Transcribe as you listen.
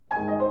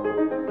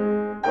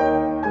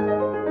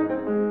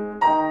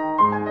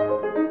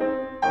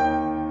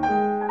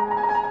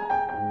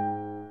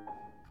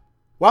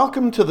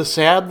Welcome to the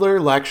Sadler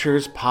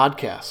Lectures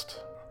podcast.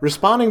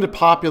 Responding to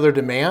popular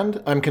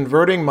demand, I'm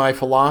converting my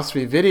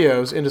philosophy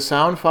videos into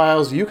sound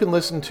files you can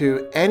listen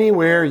to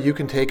anywhere you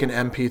can take an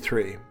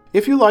MP3.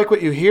 If you like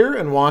what you hear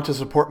and want to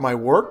support my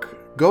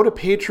work, go to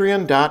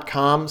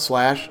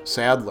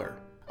patreon.com/Sadler.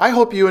 I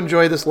hope you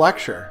enjoy this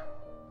lecture.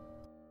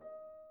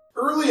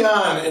 Early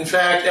on, in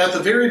fact, at the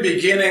very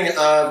beginning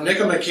of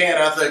Nicomachean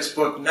Ethics,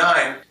 Book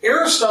 9,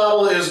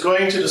 Aristotle is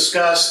going to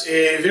discuss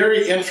a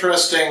very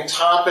interesting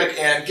topic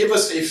and give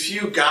us a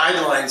few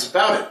guidelines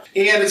about it.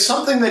 And it's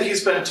something that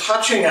he's been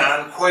touching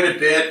on quite a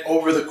bit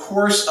over the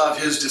course of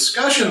his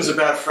discussions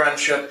about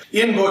friendship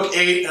in Book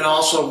 8 and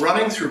also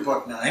running through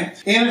Book 9.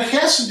 And it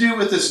has to do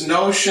with this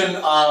notion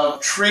of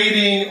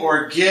trading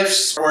or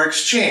gifts or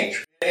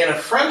exchange. In a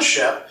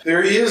friendship,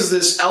 there is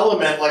this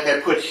element, like I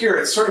put here,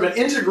 it's sort of an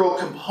integral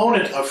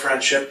component of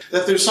friendship,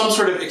 that there's some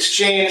sort of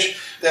exchange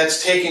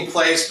that's taking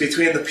place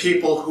between the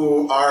people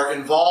who are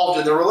involved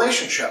in the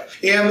relationship.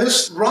 And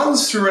this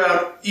runs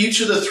throughout each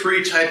of the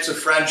three types of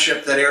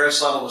friendship that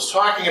Aristotle was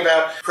talking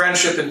about.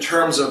 Friendship in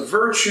terms of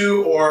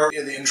virtue or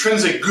in the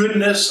intrinsic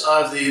goodness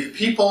of the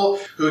people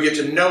who get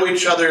to know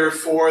each other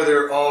for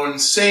their own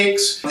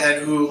sakes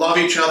and who love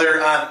each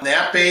other on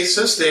that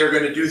basis. They are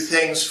going to do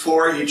things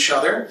for each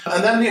other.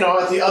 And then,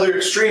 at the other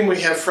extreme,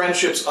 we have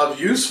friendships of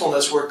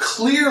usefulness where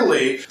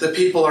clearly the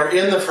people are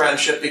in the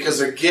friendship because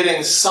they're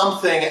getting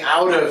something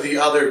out of the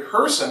other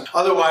person.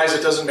 Otherwise,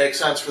 it doesn't make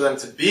sense for them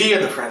to be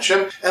in the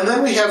friendship. And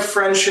then we have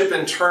friendship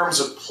in terms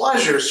of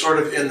pleasure, sort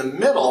of in the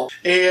middle.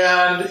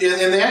 And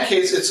in that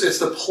case, it's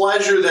the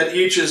pleasure that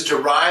each is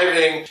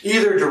deriving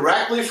either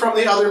directly from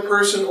the other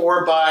person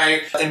or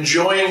by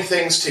enjoying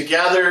things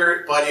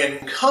together, but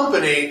in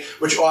company,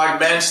 which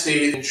augments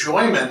the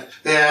enjoyment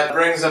that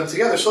brings them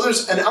together. So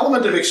there's an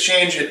element of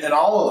exchange in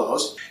all of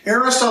those.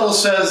 Aristotle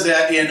says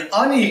that in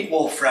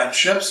unequal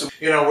friendships,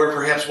 where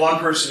perhaps one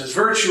person is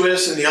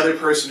virtuous and the other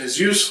person is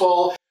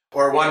useful,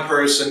 or one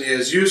person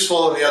is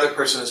useful and the other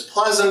person is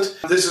pleasant,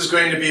 this is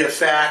going to be a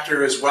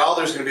factor as well.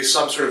 There's going to be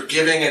some sort of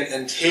giving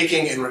and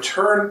taking in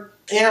return.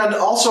 And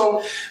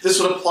also, this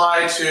would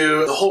apply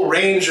to the whole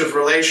range of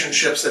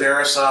relationships that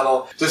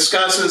Aristotle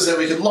discusses that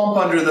we could lump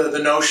under the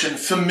notion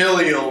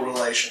familial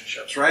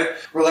relationships, right?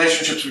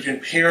 Relationships between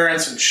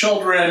parents and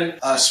children,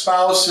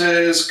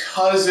 spouses,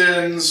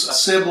 cousins,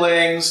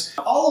 siblings.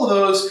 All of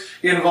those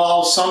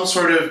involve some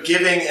sort of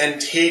giving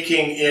and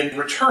taking in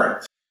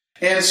return.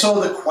 And so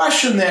the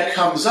question that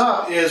comes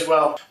up is,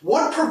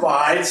 what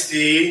provides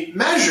the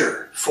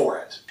measure for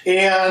it?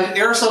 And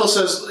Aristotle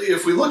says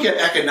if we look at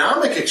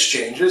economic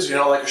exchanges,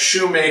 like a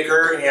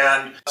shoemaker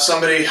and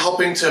somebody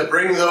helping to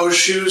bring those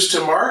shoes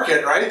to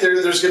market, right?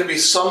 There's going to be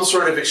some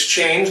sort of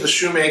exchange. The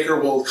shoemaker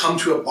will come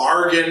to a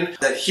bargain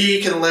that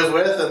he can live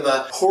with, and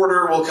the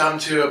porter will come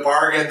to a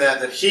bargain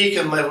that he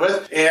can live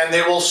with, and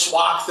they will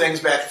swap things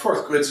back and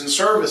forth, goods and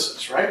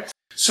services, right?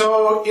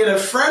 So in a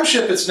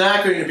friendship, it's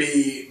not going to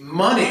be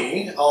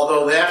money,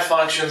 although that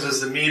functions as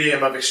the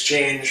medium of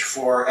exchange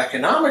for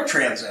economic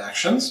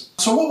transactions.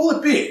 So what will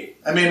it be?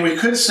 We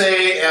could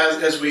say,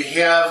 as we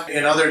have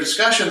in other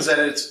discussions, that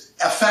it's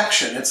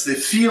affection. It's the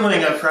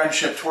feeling of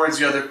friendship towards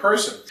the other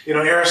person.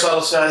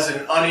 Aristotle says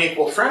in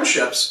unequal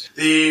friendships,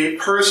 the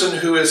person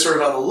who is sort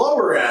of on the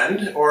lower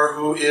end, or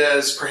who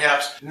is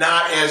perhaps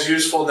not as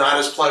useful, not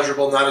as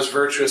pleasurable, not as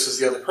virtuous as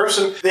the other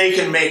person, they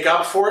can make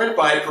up for it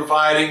by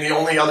providing the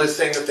only other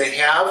thing that they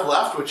have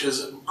left, which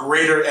is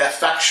greater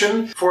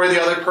affection for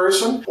the other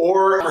person,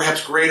 or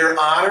perhaps greater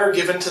honor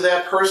given to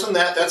that person.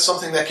 That's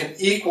something that can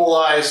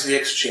equalize the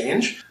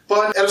exchange.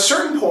 But at a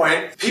certain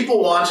point,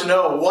 people want to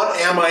know, what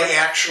am I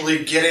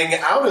actually getting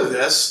out of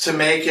this to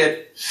make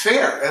it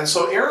fair? And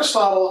so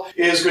Aristotle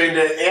is going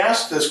to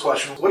ask this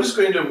question, what is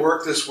going to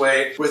work this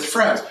way with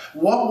friends?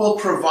 What will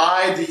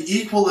provide the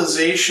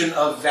equalization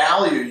of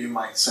value, you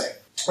might say?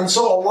 And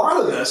so a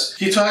lot of this,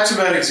 he talks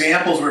about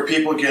examples where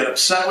people get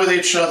upset with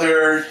each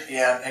other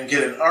and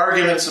get in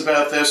arguments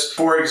about this.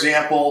 For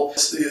example,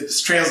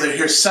 it's translated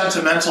here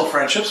sentimental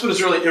friendships, but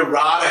it's really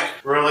erotic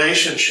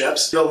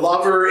relationships. The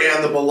lover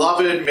and the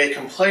beloved may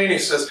complain. He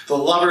says the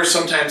lover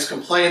sometimes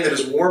complain that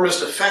his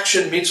warmest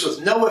affection meets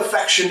with no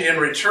affection in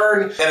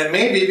return, and it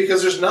may be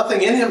because there's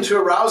nothing in him to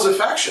arouse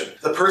affection.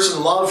 The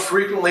person loved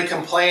frequently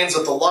complains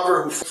that the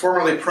lover who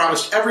formerly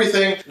promised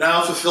everything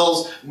now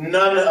fulfills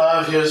none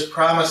of his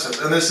promises.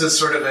 And this is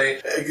sort of a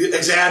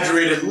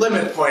exaggerated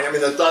limit point.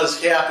 That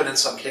does happen in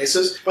some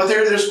cases. But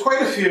there's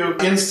quite a few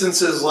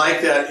instances like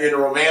that in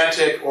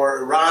romantic or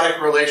erotic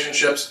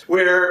relationships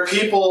where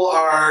people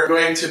are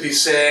going to be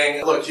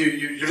saying, look,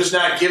 you're just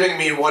not giving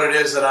me what it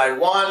is that I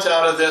want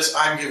out of this.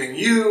 I'm giving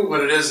you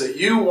what it is that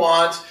you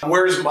want.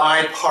 Where's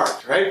my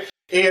part, right?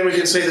 And we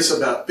can say this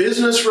about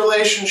business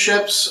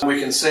relationships. We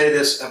can say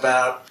this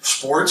about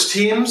sports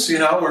teams,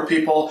 where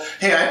people,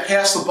 hey, I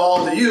pass the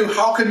ball to you.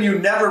 How come you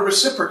never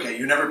reciprocate?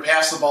 You never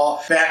pass the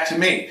ball back to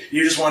me.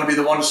 You just want to be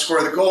the one to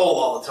score the goal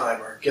all the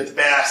time or get the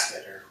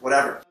basket or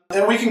whatever.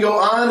 And we can go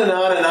on and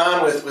on and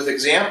on with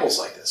examples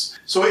like this.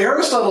 So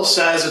Aristotle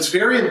says it's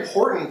very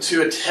important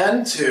to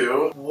attend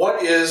to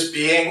what is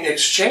being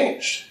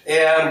exchanged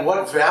and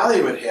what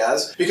value it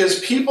has,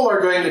 because people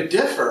are going to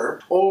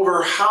differ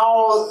over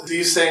how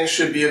these things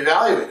should be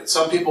evaluated.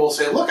 Some people will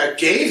say, look, I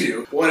gave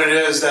you what it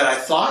is that I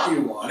thought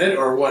you wanted,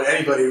 or what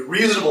anybody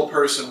reasonable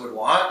person would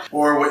want,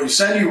 or what you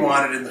said you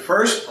wanted in the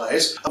first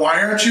place.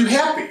 Why aren't you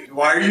happy?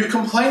 Why are you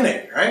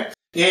complaining, right?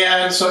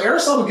 And so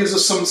Aristotle gives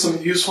us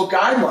some useful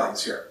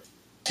guidelines here.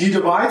 He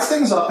divides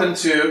things up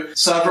into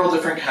several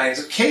different kinds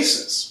of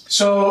cases.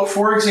 So,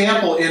 for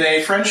example, in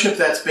a friendship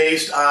that's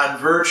based on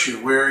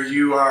virtue, where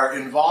you are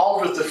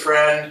involved with the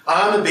friend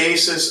on the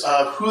basis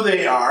of who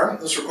they are,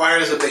 this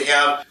requires that they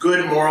have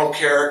good moral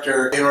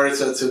character in order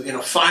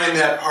to find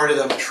that part of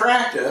them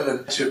attractive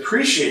and to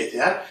appreciate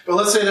that. But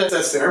let's say that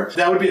that's there.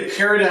 That would be a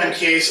paradigm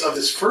case of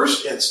this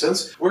first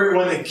instance, where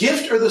when the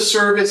gift or the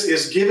service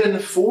is given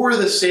for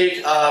the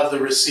sake of the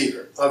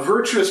receiver. A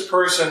virtuous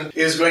person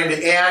is going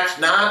to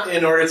act not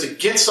in order to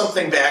get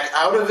something back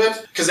out of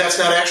it, because that's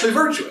not actually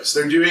virtuous.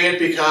 They're doing it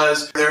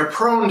because they're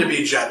prone to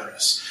be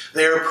generous.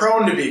 They are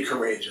prone to be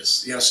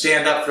courageous,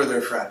 stand up for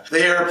their friend.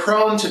 They are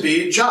prone to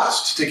be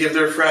just, to give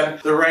their friend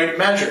the right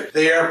measure.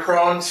 They are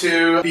prone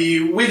to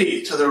be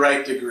witty to the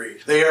right degree.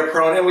 They are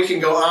prone, and we can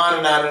go on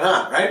and on and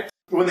on, right?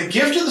 When the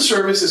gift of the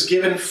service is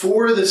given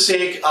for the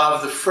sake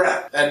of the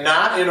friend and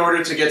not in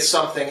order to get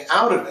something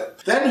out of it,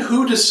 then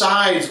who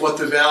decides what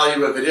the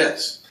value of it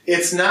is?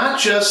 It's not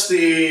just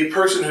the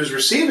person who's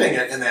receiving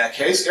it in that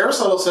case.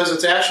 Aristotle says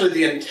it's actually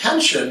the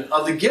intention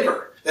of the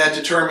giver that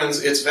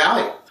determines its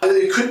value.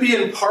 It could be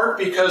in part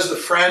because the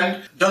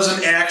friend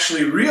doesn't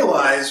actually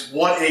realize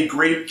what a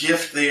great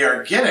gift they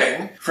are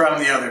getting from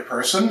the other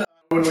person.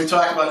 When we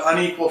talk about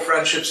unequal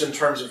friendships in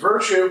terms of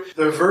virtue,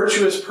 the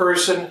virtuous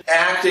person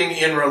acting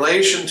in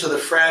relation to the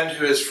friend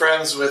who is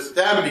friends with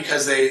them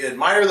because they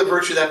admire the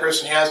virtue that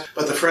person has,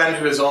 but the friend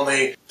who is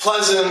only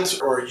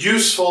pleasant or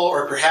useful,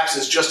 or perhaps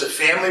is just a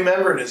family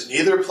member and is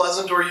neither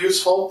pleasant or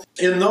useful.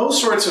 In those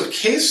sorts of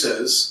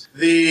cases,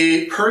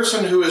 the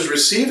person who is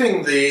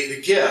receiving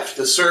the gift,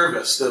 the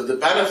service, the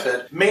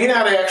benefit, may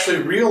not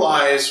actually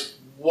realize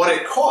what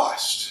it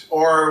cost,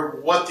 or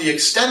what the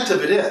extent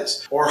of it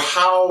is, or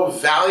how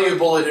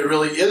valuable it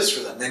really is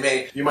for them.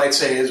 You might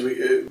say, as we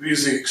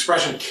use the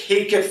expression,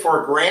 take it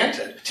for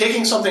granted.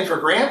 Taking something for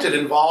granted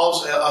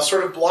involves a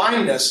sort of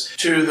blindness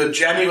to the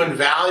genuine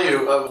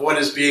value of what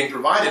is being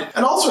provided,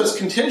 and also as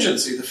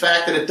contingency, the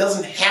fact that it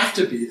doesn't have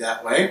to be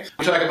that way.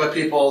 We talk about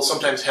people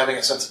sometimes having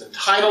a sense of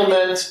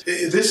entitlement.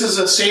 This is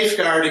a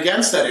safeguard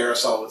against that,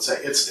 Aristotle would say.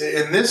 It's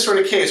in this sort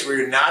of case where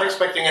you're not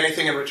expecting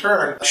anything in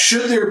return.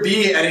 Should there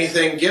be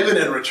anything given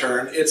in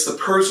return, it's the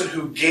person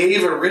who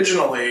gave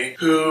originally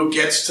who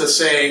gets to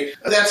say,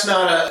 that's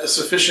not a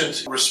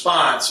sufficient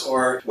response,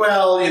 or,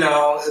 well,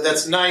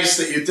 that's nice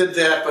that you did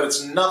that, but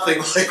it's nothing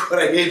like what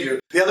I gave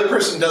you. The other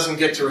person doesn't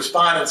get to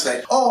respond and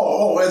say,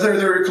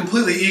 they're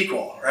completely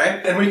equal,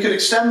 right? And we could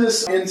extend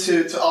this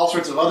into all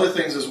sorts of other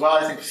things as well.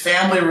 I think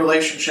family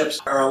relationships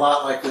are a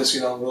lot like this,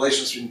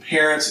 relations between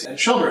parents and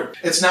children.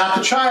 It's not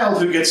the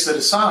child who gets to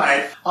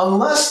decide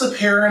unless the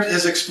parent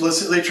is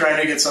explicitly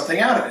trying to get something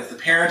out of it. If the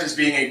parent is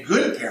being a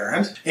good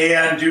parent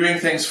and doing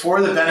things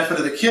for the benefit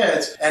of the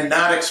kids and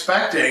not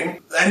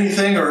expecting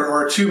anything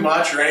or too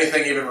much or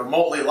anything even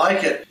remotely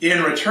like it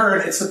in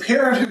return, it's the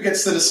parent who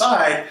gets to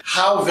decide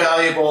how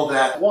valuable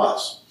that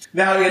was.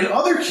 Now, in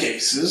other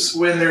cases,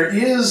 when there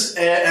is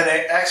an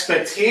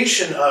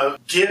expectation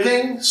of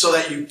giving so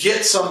that you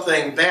get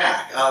something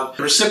back, of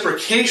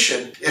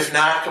reciprocation, if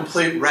not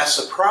complete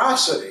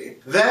reciprocity,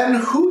 then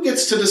who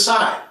gets to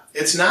decide?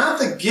 It's not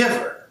the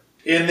giver.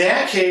 In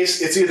that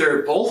case, it's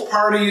either both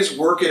parties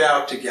work it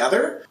out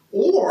together,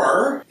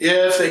 or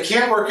if they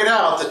can't work it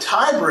out, the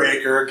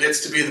tiebreaker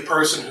gets to be the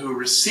person who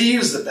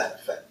receives the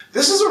benefit.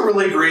 This is a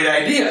really great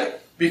idea,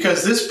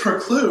 because this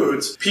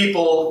precludes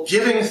people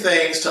giving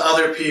things to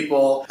other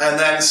people and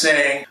then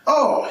saying,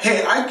 oh,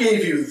 hey, I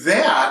gave you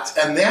that,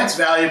 and that's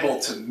valuable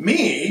to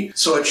me,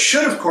 so it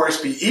should, of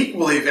course, be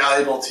equally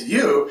valuable to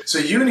you, so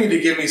you need to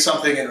give me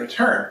something in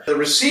return. The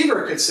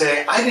receiver could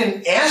say, I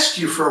didn't ask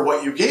you for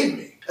what you gave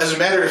me. As a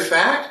matter of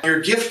fact, your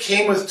gift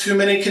came with too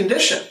many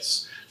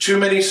conditions, too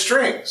many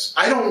strings.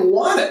 I don't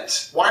want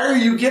it. Why are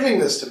you giving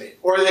this to me?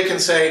 Or they can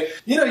say,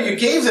 you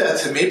gave that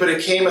to me, but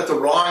it came at the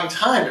wrong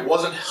time. It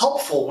wasn't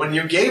helpful when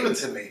you gave it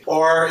to me.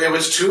 Or it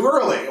was too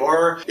early.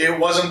 Or it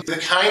wasn't the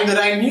kind that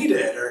I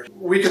needed. Or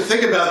we could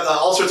think about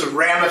all sorts of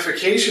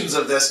ramifications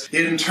of this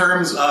in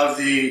terms of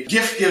the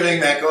gift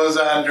giving that goes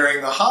on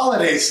during the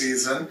holiday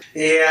season.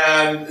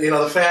 And,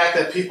 the fact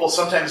that people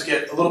sometimes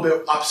get a little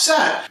bit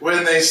upset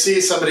when they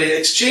see somebody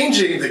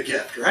exchanging the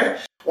gift, right?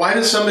 Why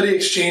does somebody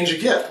exchange a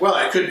gift? Well,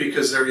 it could be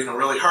because they're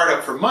really hard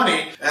up for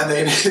money and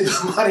they need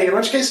the money, in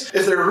which case,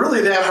 if they're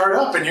really that hard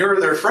up and you're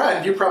their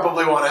friend, you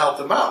probably want to help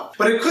them out.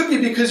 But it could be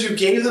because you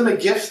gave them a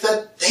gift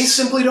that they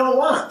simply don't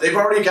want. They've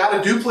already got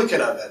a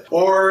duplicate of it.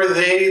 Or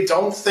they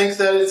don't think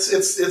that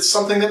it's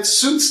something that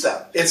suits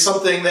them. It's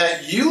something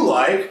that you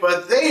like,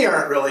 but they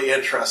aren't really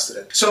interested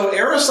in. So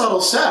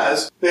Aristotle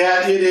says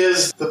that it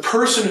is the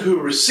person who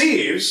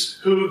receives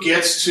who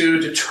gets to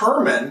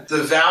determine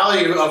the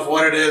value of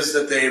what it is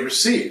that they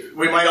receive.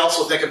 We might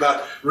also think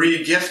about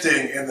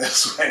re-gifting in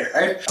this way,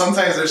 right?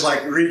 Sometimes there's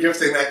like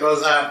re-gifting that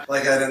goes on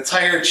like an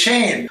entire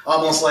chain,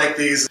 almost like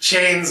these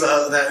chains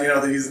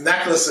these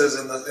necklaces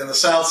in the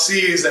South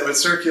Seas that would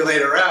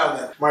circulate around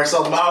that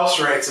Marcel Mauss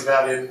writes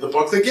about in the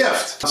book The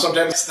Gift.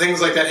 Sometimes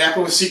things like that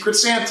happen with Secret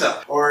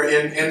Santa or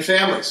in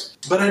families.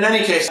 But in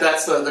any case,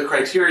 that's the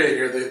criteria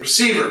here. The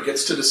receiver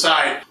gets to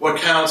decide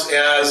what counts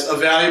as a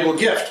valuable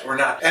gift or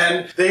not.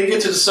 And they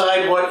get to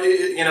decide what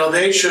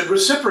they should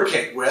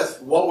reciprocate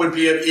with, what would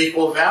be of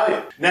equal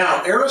value.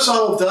 Now,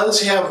 Aristotle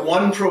does have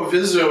one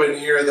proviso in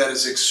here that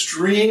is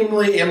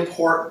extremely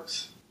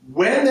important.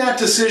 When that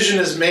decision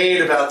is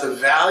made about the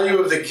value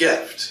of the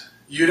gift,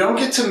 you don't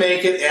get to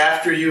make it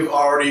after you've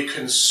already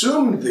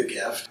consumed the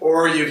gift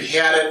or you've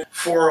had it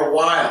for a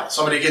while.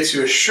 Somebody gets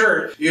you a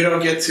shirt, you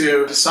don't get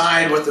to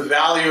decide what the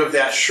value of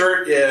that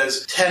shirt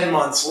is 10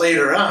 months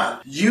later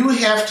on. You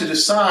have to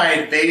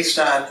decide based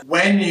on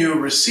when you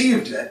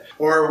received it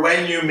or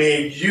when you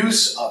made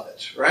use of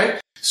it, right?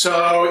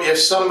 So if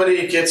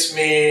somebody gets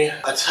me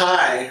a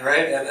tie,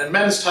 right, and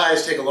men's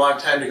ties take a long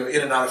time to go in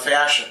and out of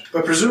fashion,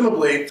 but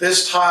presumably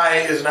this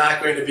tie is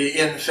not going to be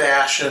in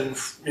fashion,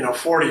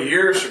 40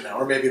 years from now,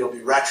 or maybe it'll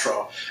be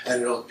retro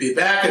and it'll be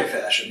back in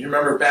fashion. You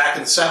remember back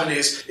in the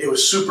 70s, it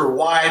was super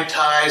wide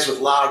ties with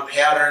loud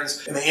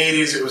patterns. In the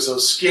 80s, it was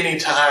those skinny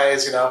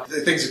ties,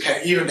 the things that kind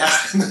of evened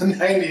out in the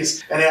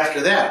 90s and after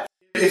that.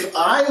 If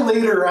I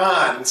later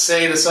on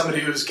say to somebody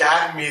who's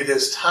gotten me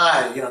this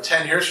tie,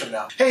 10 years from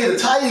now, hey, the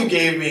tie you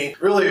gave me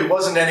really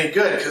wasn't any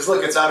good because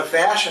look, it's out of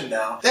fashion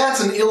now.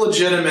 That's an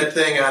illegitimate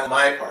thing on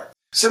my part.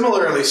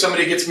 Similarly,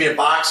 somebody gets me a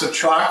box of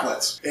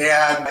chocolates,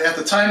 and at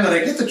the time that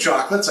I get the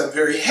chocolates, I'm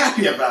very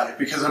happy about it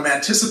because I'm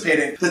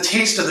anticipating the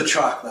taste of the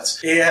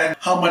chocolates and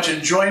how much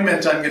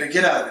enjoyment I'm going to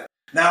get out of it.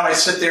 Now I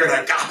sit there and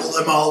I gobble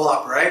them all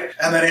up, right?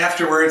 And then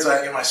afterwards,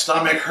 my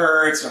stomach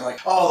hurts. And I'm like,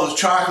 oh, those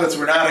chocolates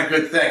were not a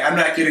good thing. I'm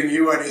not getting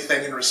you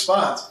anything in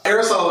response.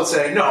 Aristotle would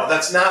say, no,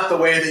 that's not the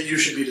way that you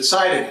should be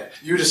deciding it.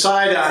 You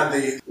decide on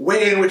the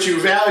way in which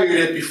you valued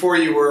it before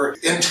you were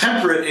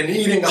intemperate in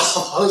eating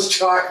all those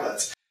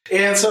chocolates.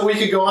 And so we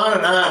could go on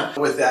and on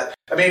with that.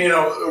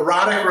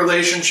 Erotic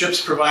relationships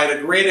provide a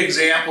great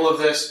example of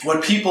this.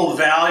 What people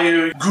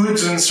value,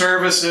 goods and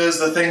services,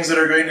 the things that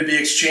are going to be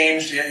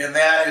exchanged in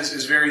that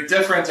is very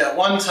different at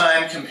one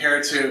time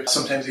compared to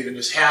sometimes even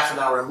just half an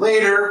hour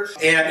later.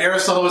 And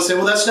Aristotle would say,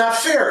 well, that's not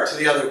fair to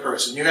the other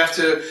person. You have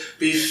to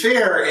be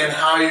fair in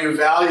how you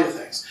value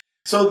things.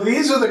 So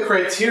these are the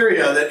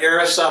criteria that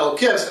Aristotle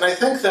gives, and I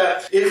think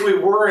that if we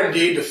were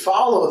indeed to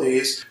follow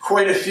these,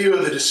 quite a few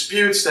of the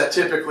disputes that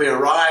typically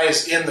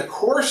arise in the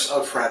course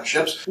of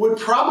friendships would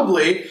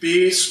probably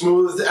be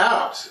smoothed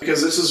out,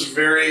 because this is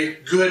very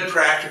good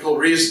practical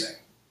reasoning.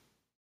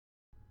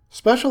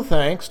 Special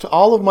thanks to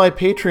all of my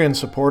Patreon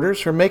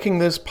supporters for making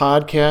this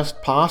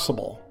podcast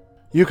possible.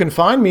 You can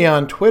find me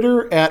on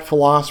Twitter at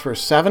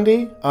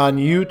Philosopher70, on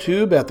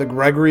YouTube at the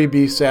Gregory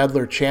B.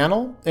 Sadler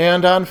channel,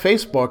 and on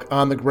Facebook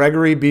on the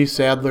Gregory B.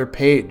 Sadler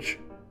page.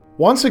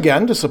 Once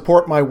again, to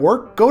support my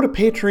work, go to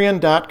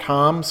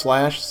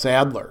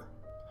patreon.com/Sadler.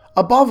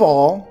 Above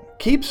all,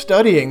 keep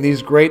studying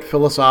these great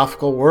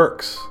philosophical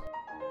works.